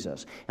in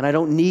Jesus. And I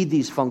don't need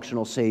these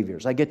functional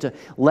saviors. I get to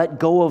let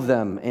go of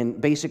them and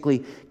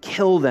basically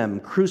kill them,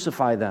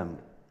 crucify them.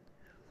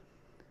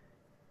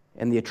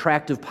 And the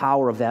attractive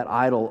power of that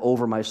idol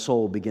over my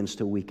soul begins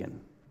to weaken.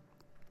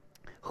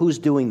 Who's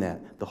doing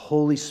that? The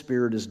Holy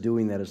Spirit is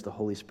doing that as the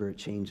Holy Spirit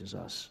changes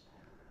us.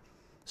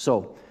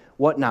 So,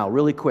 what now?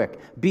 Really quick.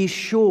 Be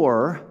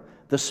sure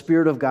the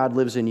Spirit of God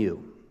lives in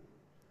you.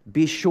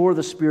 Be sure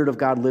the Spirit of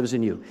God lives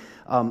in you.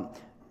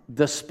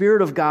 The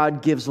Spirit of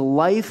God gives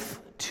life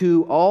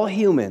to all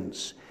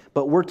humans,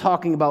 but we're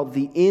talking about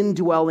the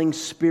indwelling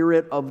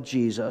Spirit of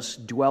Jesus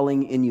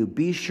dwelling in you.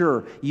 Be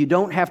sure. You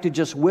don't have to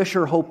just wish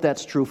or hope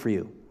that's true for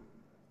you.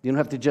 You don't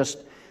have to just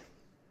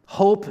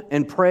hope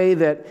and pray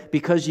that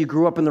because you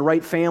grew up in the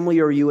right family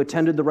or you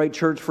attended the right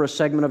church for a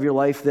segment of your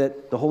life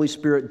that the Holy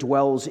Spirit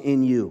dwells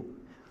in you.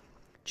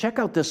 Check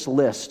out this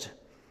list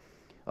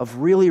of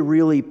really,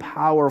 really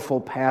powerful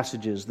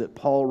passages that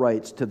Paul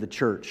writes to the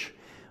church,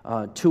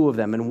 two of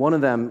them, and one of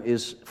them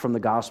is from the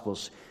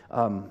Gospels.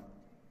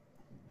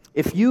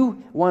 If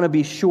you want to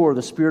be sure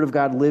the Spirit of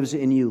God lives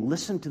in you,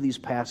 listen to these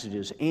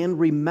passages and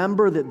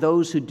remember that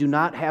those who do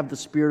not have the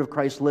Spirit of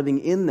Christ living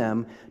in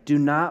them do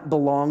not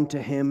belong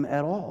to Him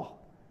at all.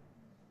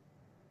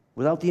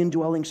 Without the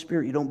indwelling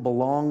Spirit, you don't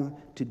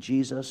belong to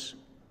Jesus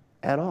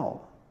at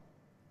all.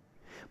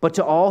 But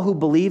to all who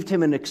believed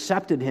Him and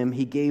accepted Him,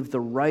 He gave the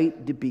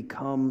right to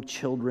become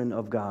children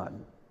of God.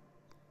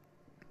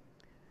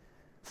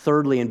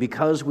 Thirdly, and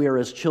because we are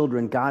His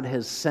children, God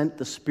has sent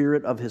the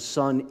Spirit of His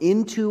Son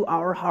into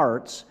our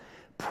hearts,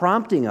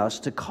 prompting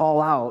us to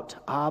call out,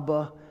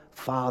 Abba,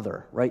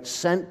 Father, right?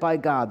 Sent by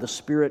God, the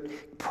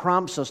Spirit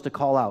prompts us to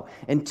call out.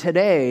 And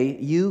today,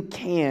 you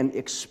can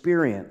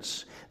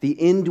experience the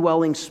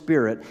indwelling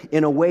Spirit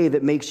in a way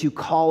that makes you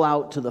call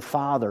out to the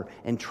Father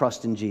and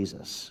trust in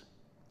Jesus.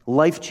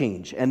 Life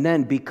change, and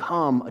then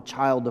become a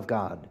child of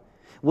God.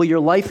 Will your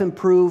life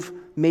improve?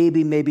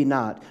 Maybe, maybe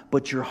not.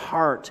 But your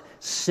heart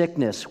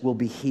sickness will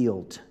be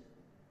healed.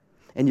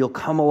 And you'll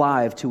come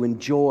alive to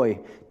enjoy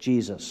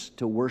Jesus,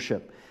 to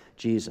worship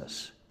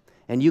Jesus.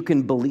 And you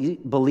can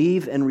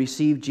believe and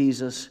receive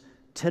Jesus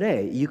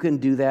today. You can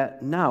do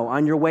that now.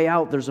 On your way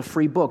out, there's a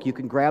free book. You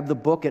can grab the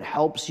book. It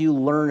helps you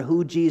learn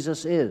who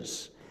Jesus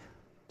is.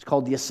 It's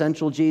called The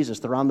Essential Jesus.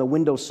 They're on the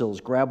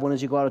windowsills. Grab one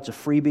as you go out. It's a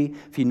freebie.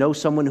 If you know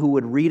someone who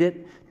would read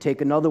it, take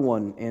another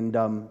one and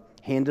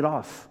hand it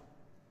off.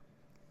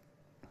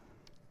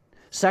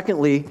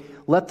 Secondly,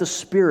 let the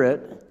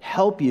Spirit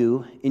help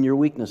you in your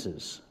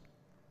weaknesses.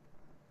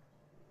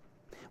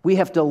 We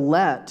have to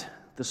let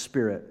the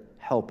Spirit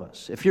help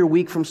us. If you're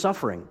weak from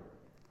suffering,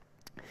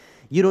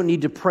 you don't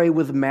need to pray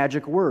with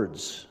magic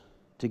words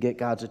to get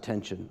God's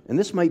attention. And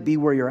this might be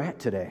where you're at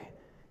today.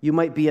 You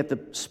might be at the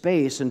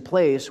space and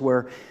place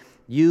where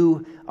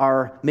you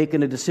are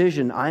making a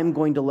decision. I'm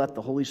going to let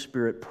the Holy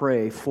Spirit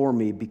pray for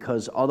me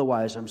because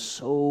otherwise I'm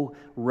so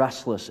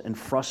restless and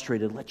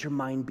frustrated. Let your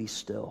mind be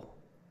still.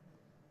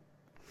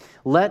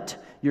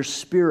 Let your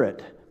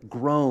spirit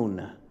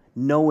groan,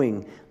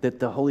 knowing that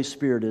the Holy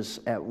Spirit is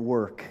at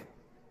work,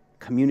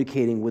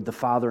 communicating with the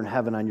Father in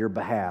heaven on your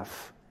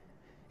behalf.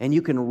 And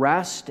you can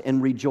rest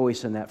and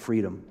rejoice in that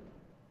freedom.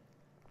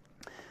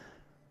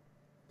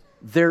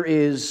 There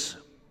is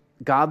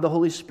God the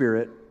Holy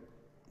Spirit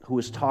who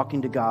is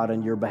talking to God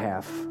on your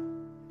behalf.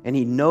 And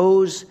He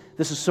knows,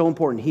 this is so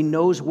important, He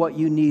knows what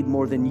you need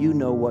more than you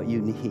know what you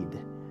need.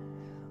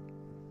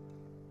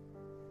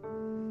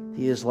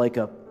 He is like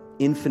a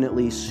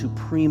infinitely,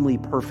 supremely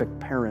perfect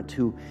parent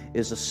who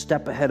is a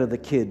step ahead of the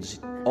kids,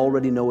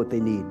 already know what they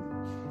need,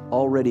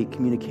 already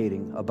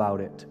communicating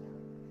about it.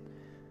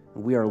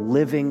 We are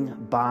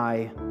living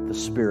by the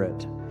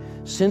Spirit.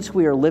 Since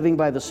we are living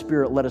by the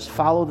Spirit, let us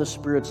follow the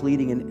Spirit's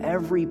leading in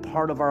every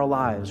part of our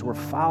lives. We're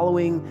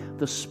following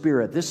the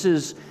Spirit. This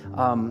is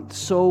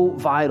so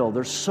vital.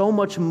 There's so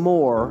much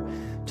more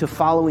to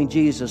following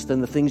Jesus than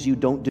the things you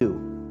don't do.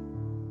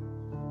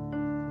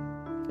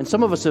 And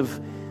some of us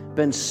have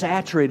been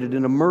saturated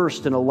and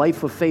immersed in a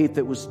life of faith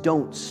that was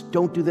don't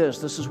do this.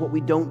 This is what we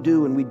don't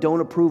do, and we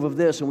don't approve of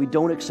this, and we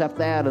don't accept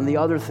that and the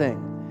other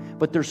thing.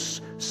 But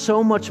there's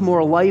so much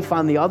more life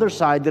on the other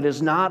side that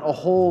is not a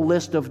whole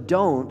list of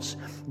don'ts,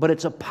 but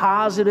it's a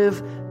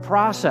positive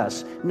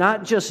process.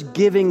 Not just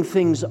giving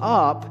things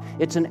up,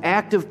 it's an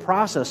active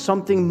process,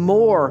 something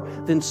more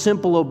than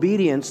simple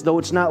obedience, though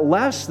it's not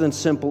less than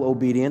simple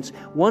obedience,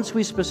 once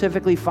we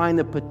specifically find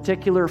the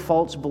particular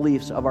false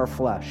beliefs of our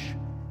flesh,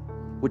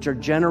 which are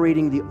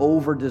generating the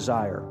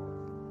over-desire,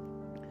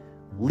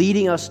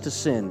 leading us to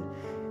sin.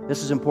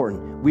 This is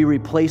important. We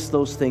replace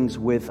those things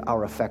with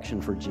our affection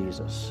for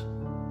Jesus.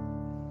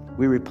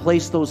 We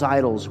replace those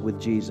idols with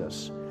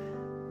Jesus.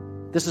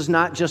 This is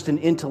not just an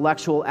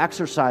intellectual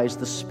exercise.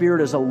 The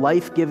Spirit is a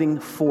life-giving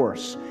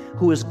force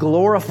who is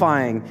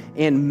glorifying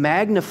and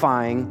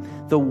magnifying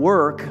the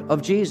work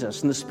of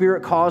Jesus. And the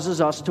Spirit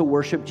causes us to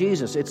worship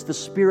Jesus. It's the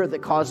Spirit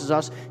that causes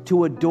us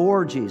to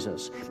adore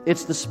Jesus.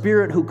 It's the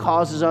Spirit who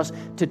causes us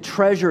to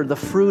treasure the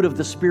fruit of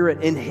the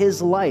Spirit in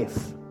His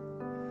life.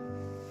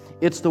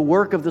 It's the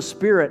work of the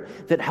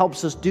Spirit that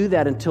helps us do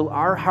that until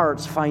our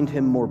hearts find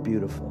Him more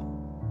beautiful.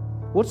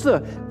 What's the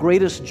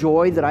greatest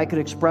joy that I could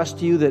express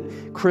to you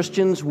that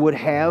Christians would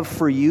have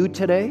for you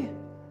today,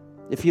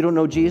 if you don't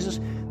know Jesus?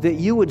 That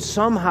you would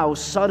somehow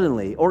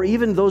suddenly, or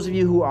even those of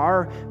you who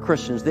are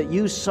Christians, that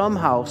you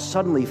somehow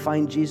suddenly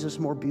find Jesus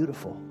more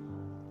beautiful.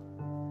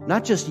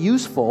 Not just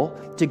useful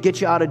to get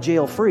you out of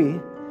jail free,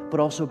 but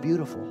also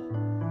beautiful.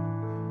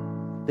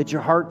 That your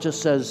heart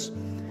just says,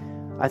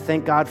 I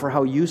thank God for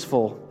how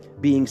useful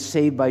being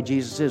saved by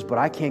Jesus is, but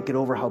I can't get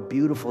over how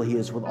beautiful He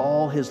is with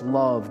all His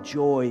love,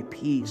 joy,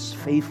 peace,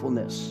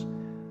 faithfulness,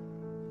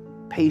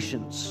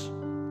 patience.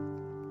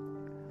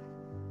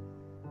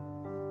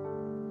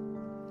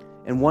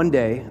 And one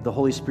day, the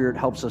Holy Spirit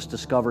helps us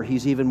discover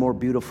He's even more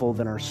beautiful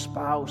than our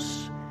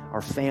spouse,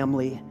 our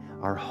family,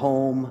 our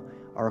home,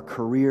 our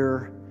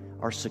career,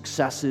 our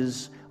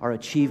successes, our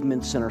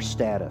achievements, and our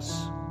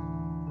status.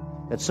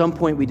 At some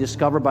point, we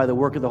discover by the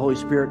work of the Holy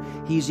Spirit,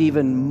 He's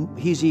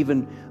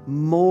even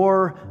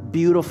more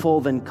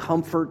beautiful than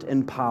comfort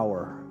and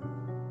power.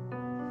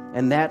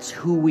 And that's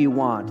who we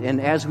want.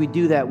 And as we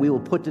do that, we will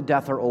put to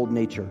death our old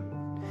nature.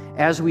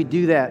 As we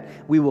do that,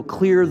 we will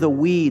clear the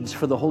weeds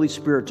for the Holy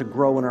Spirit to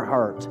grow in our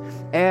heart.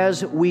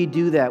 As we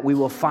do that, we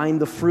will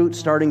find the fruit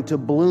starting to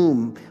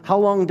bloom. How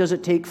long does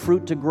it take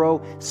fruit to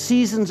grow?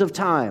 Seasons of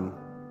time.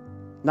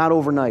 Not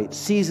overnight,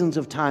 seasons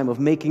of time of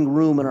making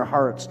room in our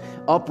hearts,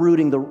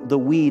 uprooting the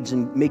weeds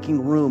and making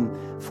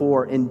room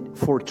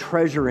for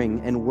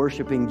treasuring and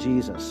worshiping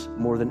Jesus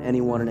more than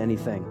anyone and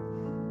anything.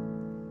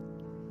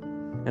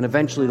 And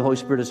eventually the Holy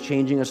Spirit is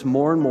changing us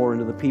more and more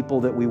into the people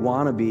that we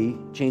want to be,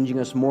 changing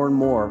us more and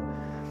more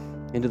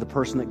into the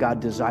person that God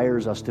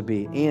desires us to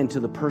be, and to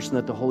the person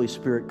that the Holy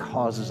Spirit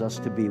causes us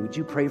to be. Would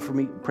you pray for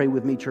me? Pray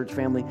with me, church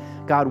family.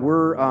 God,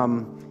 we're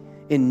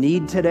in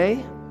need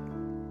today.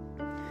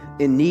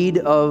 In need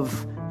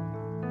of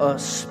a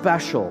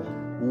special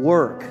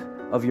work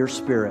of your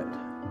Spirit.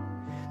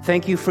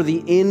 Thank you for the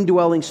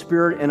indwelling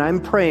Spirit, and I'm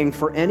praying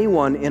for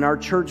anyone in our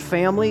church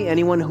family,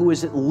 anyone who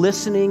is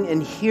listening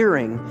and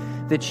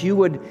hearing, that you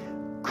would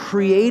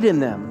create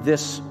in them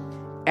this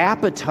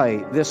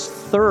appetite, this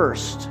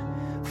thirst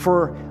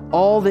for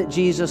all that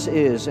Jesus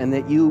is, and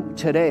that you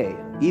today,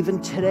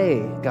 even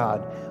today,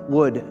 God,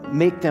 would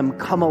make them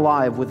come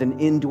alive with an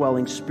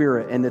indwelling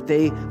spirit, and that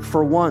they,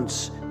 for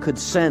once, could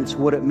sense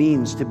what it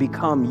means to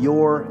become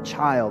your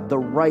child, the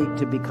right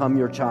to become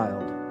your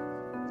child.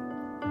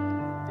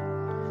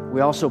 We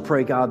also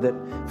pray, God, that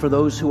for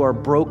those who are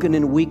broken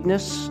in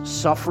weakness,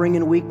 suffering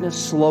in weakness,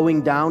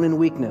 slowing down in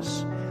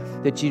weakness,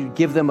 that you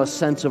give them a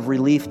sense of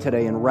relief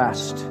today and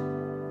rest,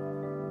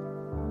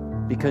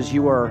 because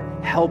you are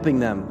helping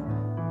them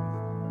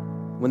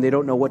when they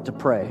don't know what to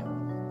pray.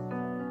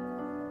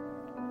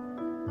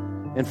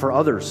 And for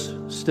others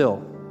still,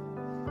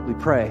 we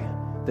pray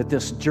that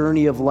this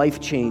journey of life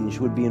change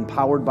would be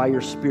empowered by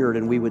your Spirit,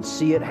 and we would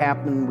see it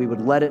happen, we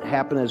would let it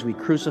happen as we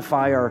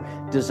crucify our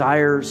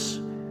desires,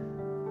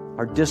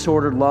 our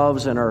disordered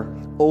loves, and our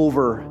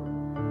over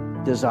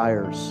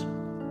desires,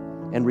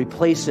 and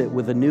replace it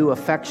with a new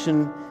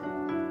affection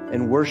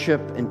and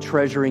worship and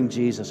treasuring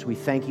Jesus. We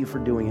thank you for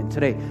doing it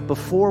today.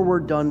 Before we're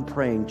done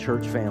praying,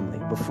 church family,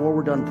 before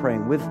we're done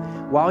praying,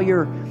 while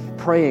you're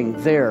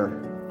praying there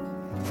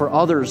for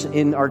others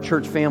in our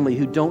church family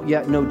who don't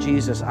yet know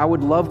Jesus, I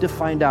would love to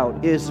find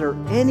out, is there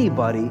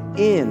anybody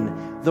in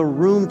the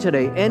room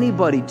today,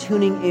 anybody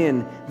tuning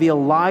in via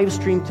live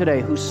stream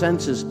today who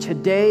senses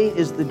today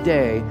is the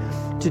day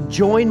to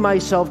join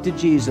myself to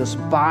Jesus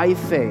by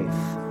faith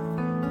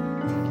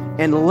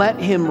and let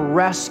him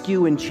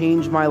rescue and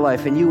change my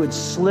life? And you would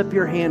slip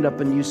your hand up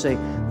and you say,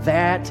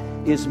 that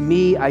is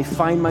me. I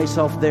find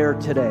myself there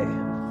today.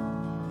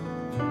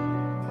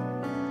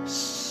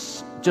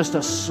 Just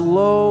a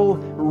slow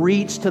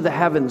reach to the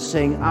heavens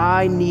saying,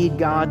 I need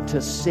God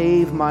to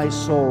save my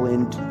soul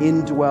and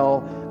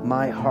indwell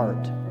my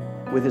heart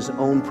with his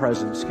own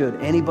presence. Good.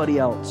 Anybody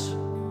else?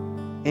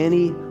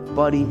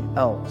 Anybody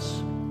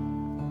else?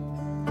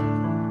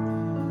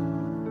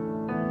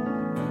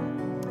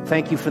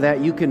 Thank you for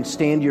that. You can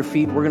stand to your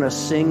feet. We're going to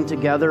sing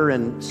together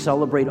and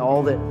celebrate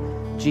all that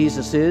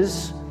Jesus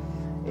is.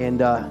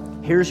 And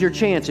here's your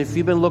chance. If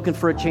you've been looking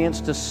for a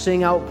chance to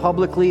sing out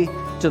publicly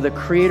to the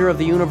creator of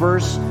the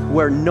universe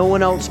where no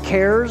one else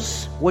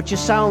cares what you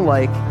sound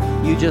like,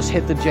 you just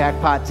hit the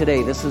jackpot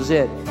today. This is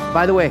it.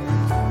 By the way,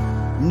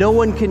 no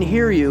one can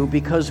hear you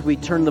because we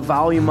turn the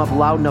volume up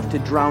loud enough to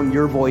drown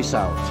your voice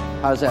out.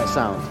 How's that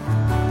sound?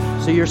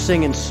 So you're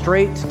singing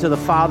straight to the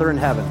Father in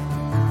heaven.